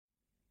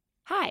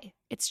Hi,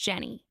 it's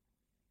Jenny.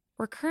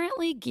 We're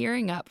currently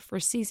gearing up for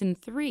Season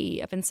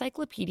 3 of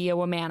Encyclopedia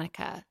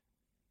Womannica.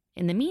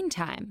 In the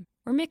meantime,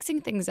 we're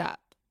mixing things up,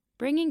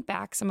 bringing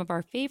back some of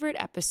our favorite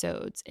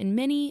episodes in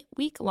mini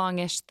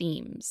week-longish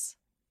themes.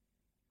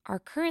 Our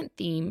current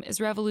theme is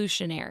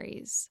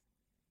revolutionaries.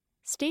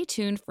 Stay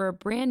tuned for a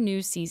brand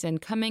new season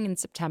coming in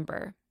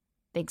September.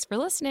 Thanks for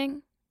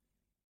listening.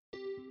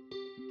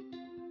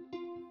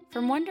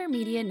 From Wonder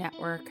Media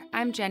Network,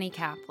 I'm Jenny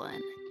Kaplan,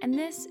 and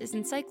this is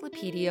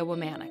Encyclopedia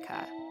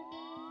Womannica.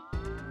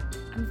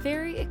 I'm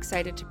very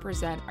excited to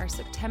present our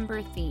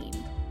September theme.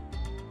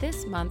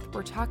 This month,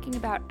 we're talking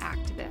about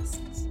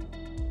activists,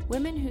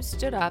 women who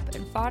stood up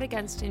and fought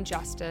against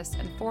injustice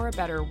and for a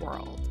better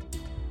world.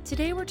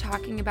 Today, we're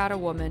talking about a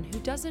woman who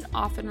doesn't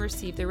often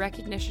receive the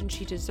recognition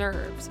she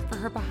deserves for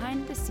her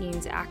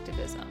behind-the-scenes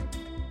activism.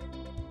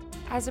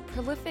 As a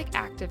prolific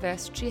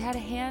activist, she had a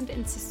hand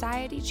in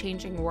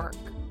society-changing work.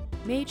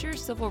 Major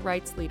civil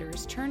rights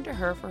leaders turned to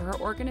her for her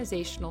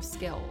organizational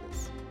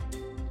skills.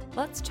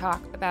 Let's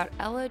talk about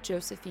Ella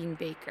Josephine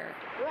Baker.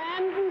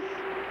 Friends,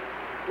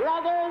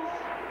 brothers,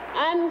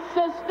 and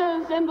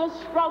sisters in the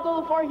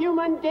struggle for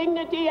human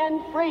dignity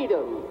and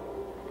freedom,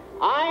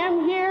 I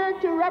am here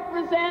to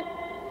represent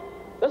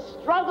the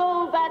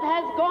struggle that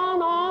has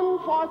gone on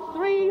for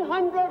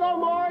 300 or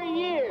more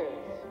years.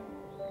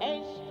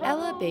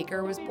 Ella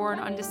Baker was born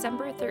on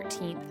December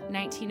 13,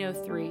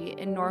 1903,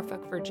 in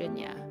Norfolk,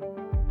 Virginia.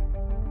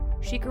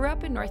 She grew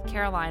up in North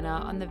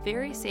Carolina on the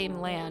very same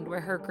land where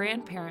her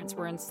grandparents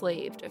were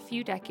enslaved a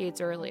few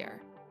decades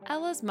earlier.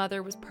 Ella's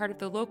mother was part of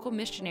the local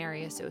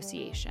missionary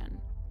association.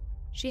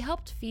 She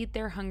helped feed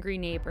their hungry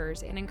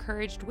neighbors and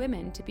encouraged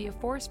women to be a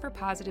force for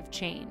positive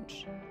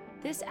change.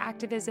 This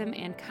activism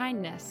and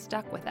kindness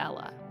stuck with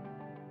Ella.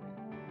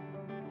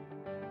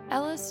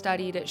 Ella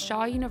studied at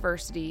Shaw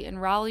University in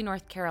Raleigh,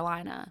 North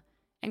Carolina,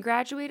 and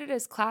graduated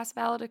as class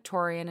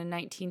valedictorian in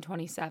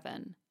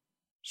 1927.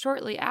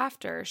 Shortly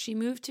after, she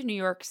moved to New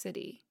York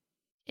City.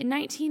 In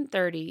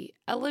 1930,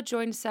 Ella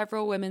joined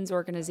several women's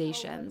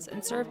organizations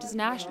and served as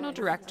national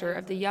director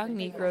of the Young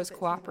Negroes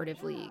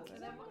Cooperative League.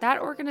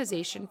 That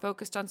organization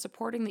focused on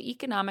supporting the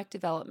economic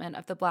development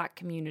of the Black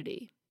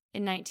community.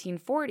 In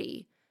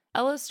 1940,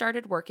 Ella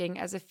started working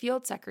as a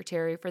field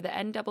secretary for the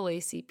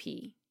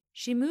NAACP.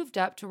 She moved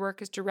up to work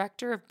as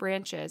director of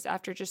branches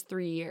after just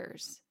 3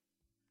 years.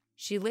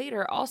 She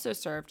later also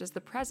served as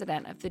the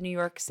president of the New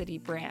York City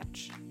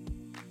branch.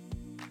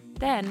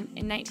 Then,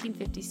 in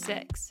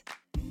 1956,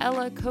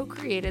 Ella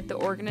co-created the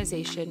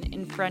organization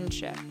In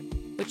Friendship,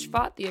 which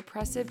fought the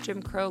oppressive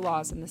Jim Crow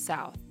laws in the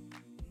South.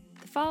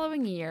 The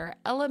following year,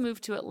 Ella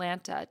moved to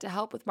Atlanta to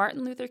help with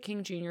Martin Luther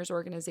King Jr.'s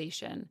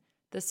organization,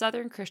 the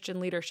Southern Christian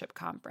Leadership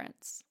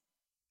Conference.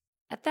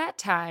 At that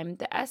time,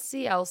 the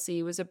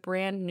SCLC was a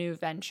brand new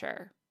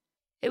venture.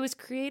 It was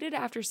created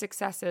after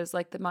successes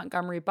like the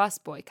Montgomery bus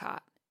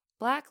boycott.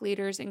 Black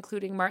leaders,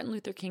 including Martin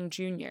Luther King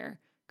Jr.,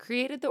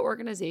 created the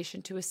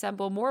organization to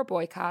assemble more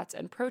boycotts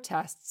and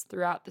protests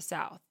throughout the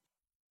South.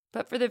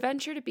 But for the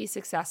venture to be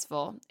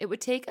successful, it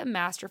would take a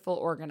masterful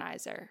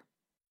organizer.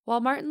 While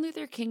Martin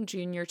Luther King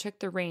Jr. took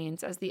the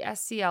reins as the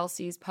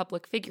SCLC's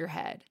public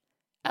figurehead,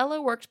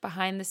 Ella worked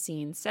behind the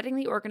scenes setting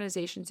the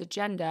organization's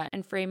agenda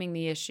and framing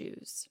the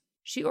issues.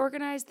 She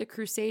organized the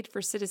Crusade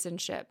for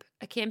Citizenship,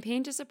 a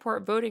campaign to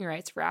support voting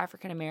rights for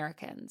African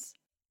Americans.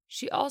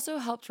 She also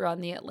helped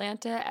run the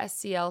Atlanta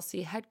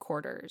SCLC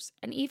headquarters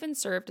and even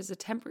served as a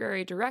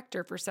temporary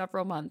director for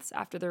several months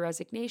after the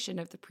resignation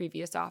of the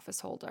previous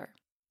office holder.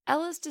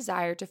 Ella's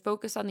desire to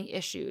focus on the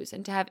issues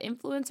and to have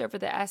influence over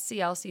the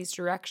SCLC's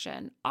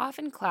direction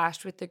often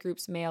clashed with the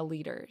group's male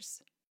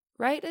leaders.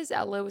 Right as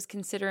Ella was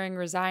considering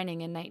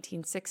resigning in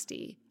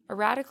 1960, a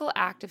radical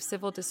act of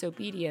civil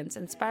disobedience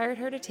inspired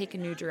her to take a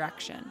new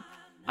direction.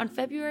 On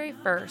February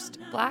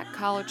 1st, Black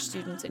college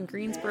students in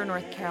Greensboro,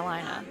 North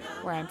Carolina,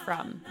 where I'm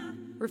from,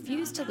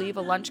 refused to leave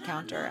a lunch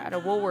counter at a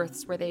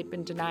Woolworth's where they'd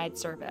been denied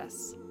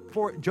service.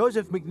 For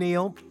Joseph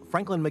McNeil,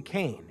 Franklin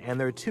McCain, and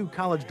their 2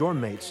 college dorm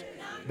mates,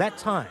 that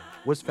time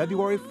was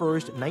February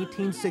 1st,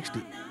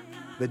 1960,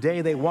 the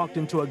day they walked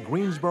into a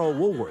Greensboro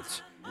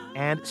Woolworth's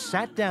and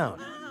sat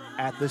down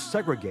at the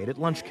segregated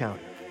lunch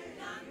counter.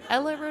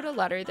 Ella wrote a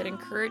letter that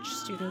encouraged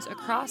students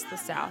across the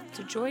South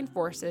to join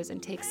forces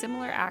and take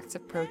similar acts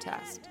of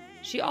protest.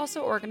 She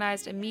also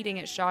organized a meeting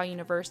at Shaw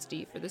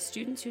University for the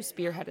students who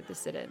spearheaded the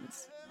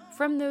sit-ins.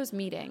 From those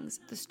meetings,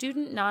 the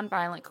Student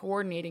Nonviolent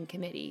Coordinating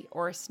Committee,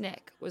 or SNCC,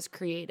 was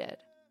created.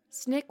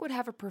 SNCC would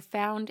have a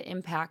profound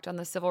impact on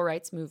the civil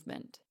rights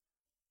movement.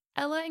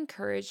 Ella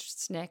encouraged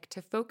SNCC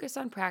to focus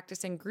on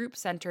practicing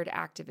group-centered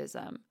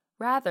activism,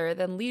 rather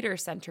than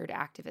leader-centered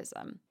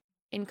activism,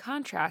 in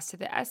contrast to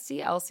the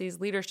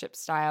SCLC's leadership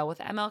style with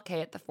MLK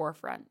at the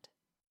forefront.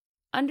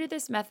 Under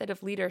this method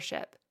of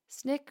leadership,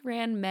 SNCC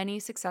ran many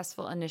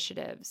successful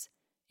initiatives,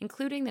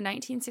 including the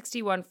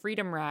 1961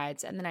 Freedom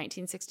Rides and the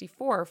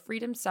 1964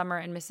 Freedom Summer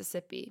in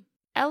Mississippi.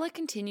 Ella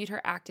continued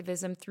her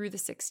activism through the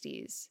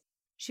 60s.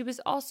 She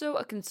was also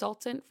a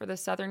consultant for the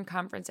Southern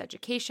Conference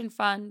Education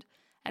Fund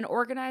and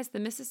organized the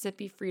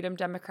Mississippi Freedom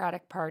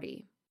Democratic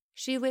Party.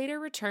 She later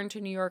returned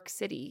to New York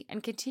City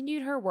and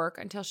continued her work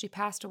until she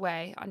passed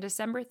away on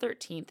December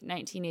 13,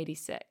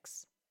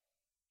 1986.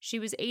 She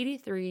was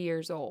 83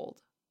 years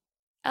old.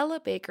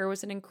 Ella Baker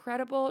was an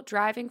incredible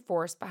driving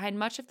force behind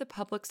much of the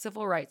public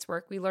civil rights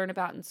work we learn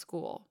about in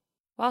school.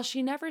 While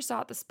she never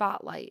sought the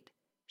spotlight,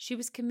 she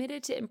was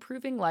committed to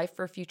improving life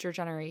for future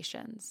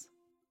generations.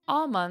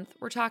 All month,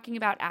 we're talking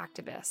about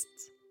activists.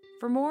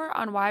 For more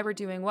on why we're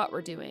doing what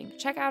we're doing,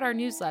 check out our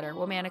newsletter,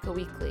 Womanica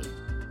Weekly.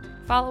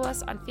 Follow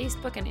us on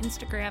Facebook and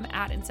Instagram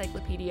at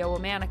Encyclopedia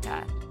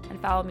Womanica,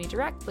 and follow me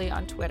directly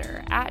on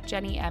Twitter at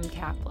Jenny M.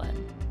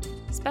 Kaplan.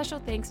 Special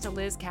thanks to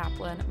Liz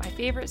Kaplan, my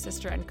favorite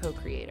sister and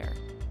co-creator.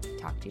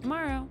 Talk to you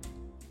tomorrow.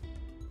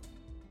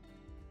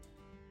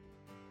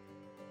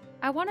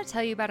 I want to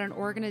tell you about an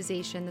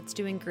organization that's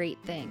doing great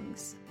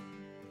things.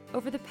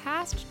 Over the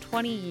past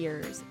 20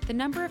 years, the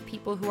number of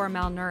people who are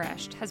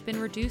malnourished has been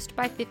reduced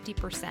by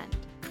 50%,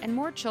 and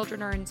more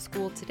children are in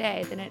school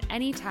today than at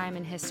any time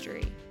in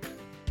history.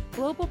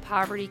 Global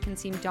poverty can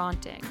seem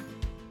daunting,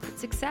 but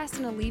success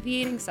in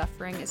alleviating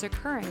suffering is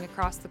occurring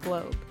across the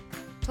globe.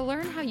 To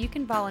learn how you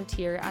can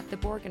volunteer at the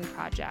Borgen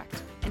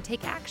Project and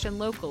take action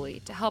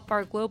locally to help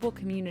our global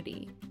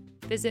community,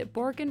 visit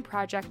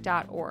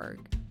borgenproject.org.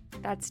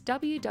 That's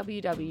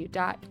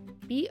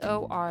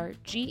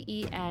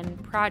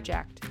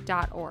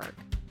www.borgenproject.org.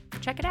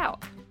 Check it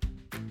out.